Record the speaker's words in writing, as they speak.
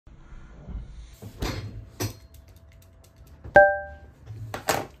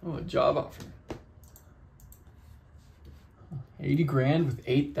Oh, a job offer. 80 grand with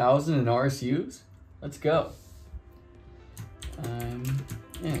 8,000 in RSUs? Let's go. I'm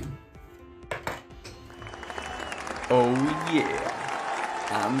in. Oh yeah,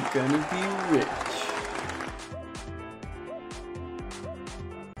 I'm gonna be rich.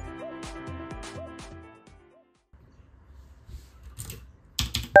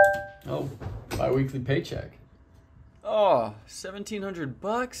 Oh, bi-weekly paycheck. Oh, 1,700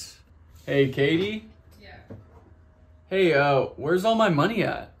 bucks? Hey, Katie? Yeah. Hey, where's all my money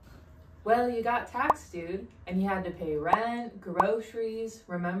at? Well, you got taxed, dude, and you had to pay rent, groceries,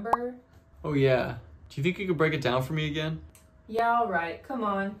 remember? Oh yeah. Do you think you could break it down for me again? Yeah, all right, come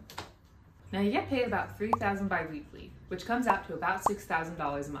on. Now you get paid about $3,000 bi-weekly, which comes out to about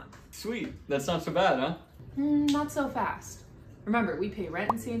 $6,000 a month. Sweet, that's not so bad, huh? Not so fast. Remember, we pay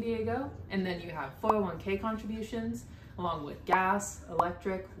rent in San Diego, and then you have 401k contributions, along with gas,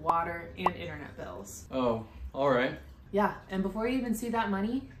 electric, water, and internet bills. Oh, all right. Yeah, and before you even see that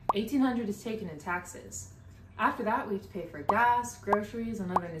money, $1,800 is taken in taxes. After that, we have to pay for gas, groceries,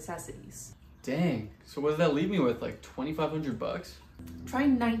 and other necessities. Dang, so what does that leave me with, like 2,500 bucks? Try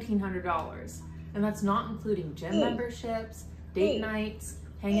 $1,900, and that's not including gym memberships, date nights,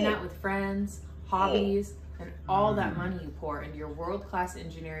 hanging out with friends, hobbies, and all that money you pour into your world-class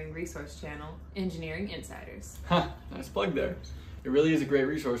engineering resource channel, Engineering Insiders. Huh, nice plug there. It really is a great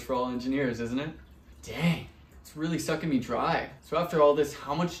resource for all engineers, isn't it? Dang, it's really sucking me dry. So after all this,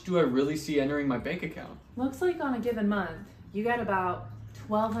 how much do I really see entering my bank account? Looks like on a given month, you get about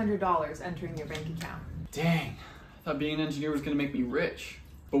 $1,200 entering your bank account. Dang, I thought being an engineer was gonna make me rich.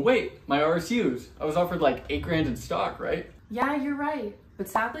 But wait, my RSUs. I was offered like 8 grand in stock, right? Yeah, you're right, but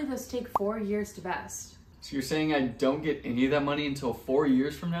sadly those take 4 years to vest. So you're saying I don't get any of that money until 4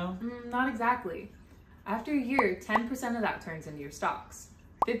 years from now? Not exactly. After a year, 10% of that turns into your stocks,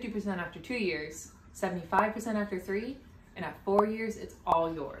 50% after 2 years, 75% after 3, and at 4 years, it's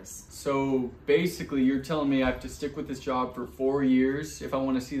all yours. So basically you're telling me I have to stick with this job for 4 years if I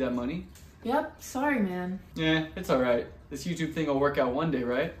want to see that money? Yep, sorry man. Yeah, it's all right. This YouTube thing will work out one day,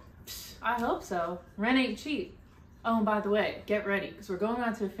 right? I hope so. Rent ain't cheap. Oh, and by the way, get ready, because we're going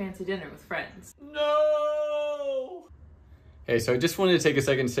out to a fancy dinner with friends. No! Hey, so I just wanted to take a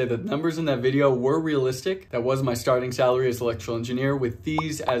second to say that the numbers in that video were realistic. That was my starting salary as electrical engineer with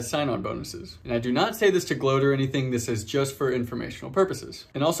these as sign-on bonuses. And I do not say this to gloat or anything, this is just for informational purposes.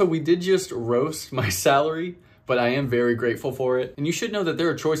 And also we did just roast my salary, but I am very grateful for it. And you should know that there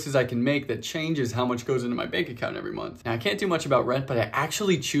are choices I can make that changes how much goes into my bank account every month. Now I can't do much about rent, but I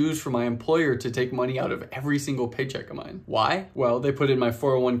actually choose for my employer to take money out of every single paycheck of mine. Why? Well, they put in my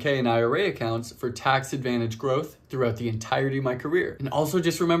 401k and IRA accounts for tax advantage growth throughout the entirety of my career. And also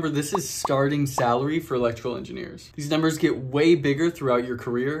just remember, this is starting salary for electrical engineers. These numbers get way bigger throughout your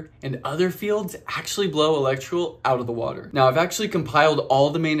career, and other fields actually blow electrical out of the water. Now, I've actually compiled all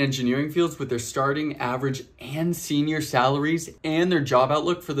the main engineering fields with their starting, average, and senior salaries and their job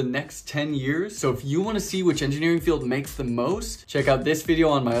outlook for the next 10 years. So if you want to see which engineering field makes the most, check out this video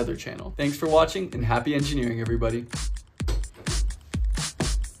on my other channel. Thanks for watching and happy engineering, everybody.